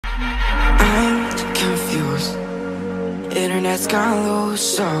confused. Internet's gone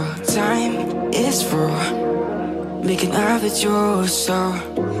loose, so time is through. Making love with you, so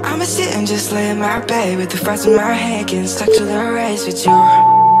I'ma sit and just lay in my bed with the thoughts in my head, getting stuck to the race with you.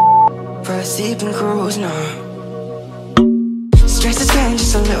 For a sleeping cruise, no. Stress is getting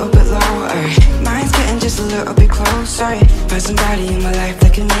just a little bit lower. Mind's getting just a little bit closer. Find somebody in my life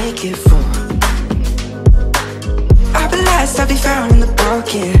that can make it through. I'll be lost, I'll be found in the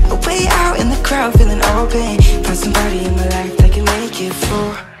broken. Way out in the crowd, feeling open. Find somebody in my life that can make it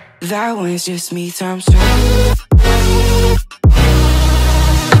through. That one's just me times two.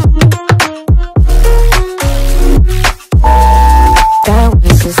 That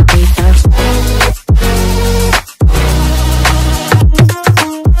one's just me times two.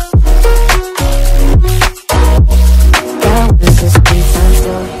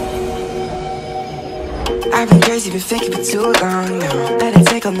 I've been crazy, been thinking for too long now. Let it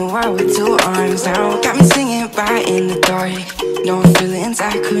take on the world with two arms now. Got me singing right in the dark. No feelings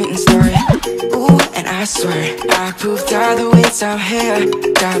I couldn't store. Ooh, and I swear I proved all the ways I'm here.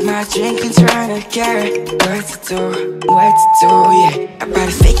 Got my drink and trying to get what to do, yeah. I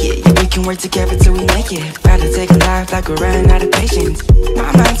better fake it, yeah, we can work together till we make it. Better take a life like we're running out of patience.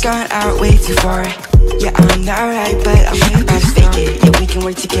 My mind's gone out way too far. Yeah, I'm not right, but I'm really about to fake it. Yeah, we can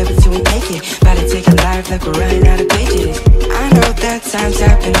work together till we make it. Better take a life like we're running out of pages. I know that times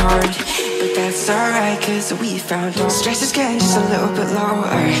have been hard, but that's alright, cause we found home. Stress is getting just a little bit lower.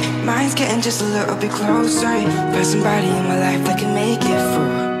 Mind's getting just a little bit closer. Find somebody in my life that can make it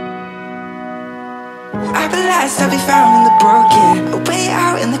through. I'll be lost, I'll be found in the broken. Way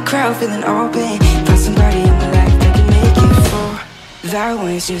out in the crowd, feeling open. Find somebody in my life that can make it through. That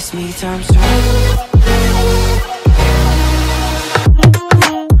one's just me times two.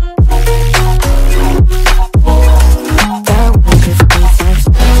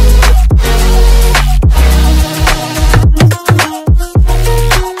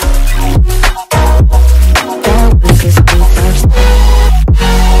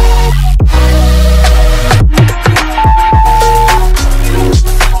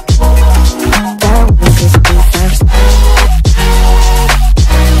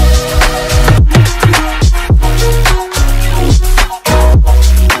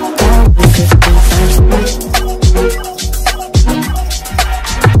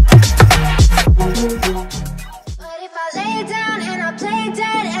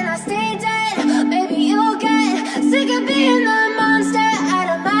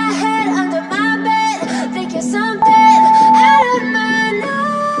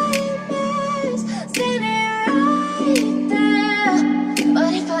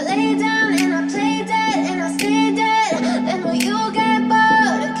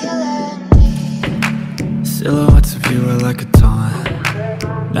 Silhouettes of you are like a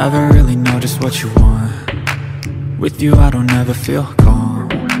taunt. Never really know just what you want. With you I don't ever feel calm.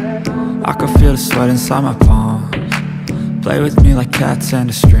 I can feel the sweat inside my palms. Play with me like cats and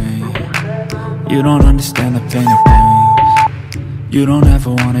a string. You don't understand the pain it brings. You don't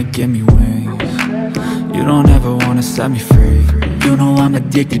ever wanna give me wings. You don't ever wanna set me free. You know I'm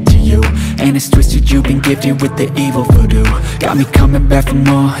addicted to you, and it's twisted, you've been gifted with the evil voodoo. Got me coming back for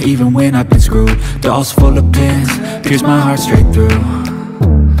more, even when I've been screwed. Dolls full of pins, pierce my heart straight through.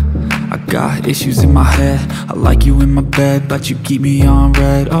 I got issues in my head, I like you in my bed, but you keep me on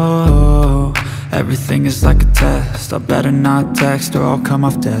red. Oh, everything is like a test, I better not text or I'll come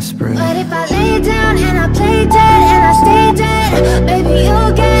off desperate. But if I lay down and I play dead and I stay dead, baby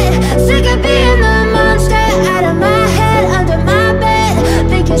you'll get sick of being the monster out of my head, under my bed,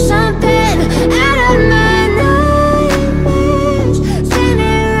 thinking something out of my nightmares,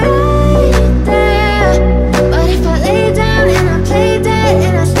 standing right there. But if I lay down and I play dead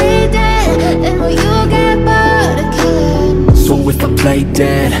and I stay dead, then will you get bored of killing me? So if I play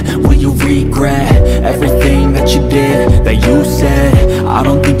dead, will you regret everything that you did, that you said? I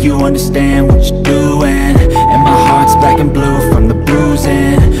don't think you understand what you're doing, and my heart's black and blue from the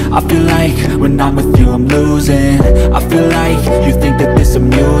bruising. I feel like when I'm with you I'm losing. I feel like you think that this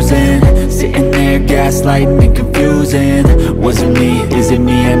amusing, sitting there gaslighting and confusing. Was it me? Is it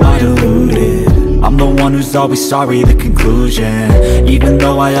me? Am I deluded? I'm the one who's always sorry, the conclusion, even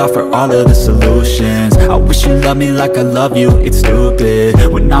though I offer all of the solutions. I wish you loved me like I love you, it's stupid.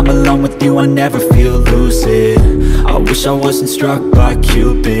 When I'm alone with you I never feel lucid. I wish I wasn't struck by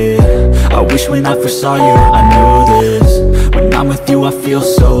Cupid. I wish when I first saw you I knew this. When I'm with you I feel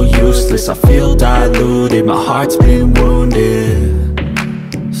so useless, I feel diluted, my heart's been wounded.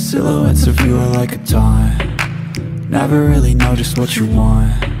 Silhouettes of you are like a taunt. Never really know just what you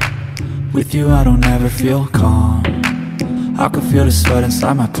want. With you I don't ever feel calm. I can feel the sweat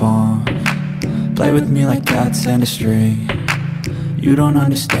inside my palms. Play with me like cats and a string. You don't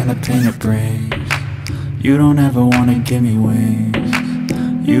understand the pain it brings. You don't ever wanna give me wings.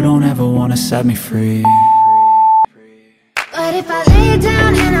 You don't ever wanna set me free. But if I lay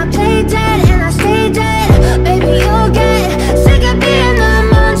down and I play dead and I stay dead, baby, you'll get sick of being the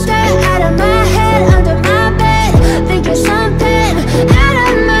monster out of my head, under my bed, thinking something out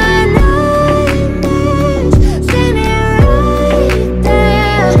of my nightmares. See me right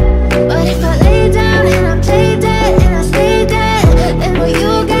there. But if I lay down and I play dead and I stay dead, then will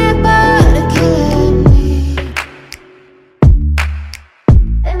you get bored of killing me?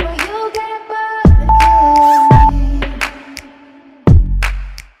 Then will you get bored of killing me?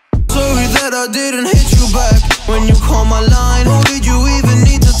 Sorry that I didn't hit you back when you called my line. Or did you even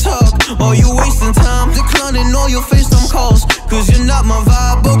need to talk? Or you wasting time declining all your FaceTime calls? Cause you're not my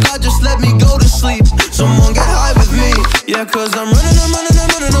vibe, but God just let me go to sleep. Someone get high with me. Yeah, cause I'm running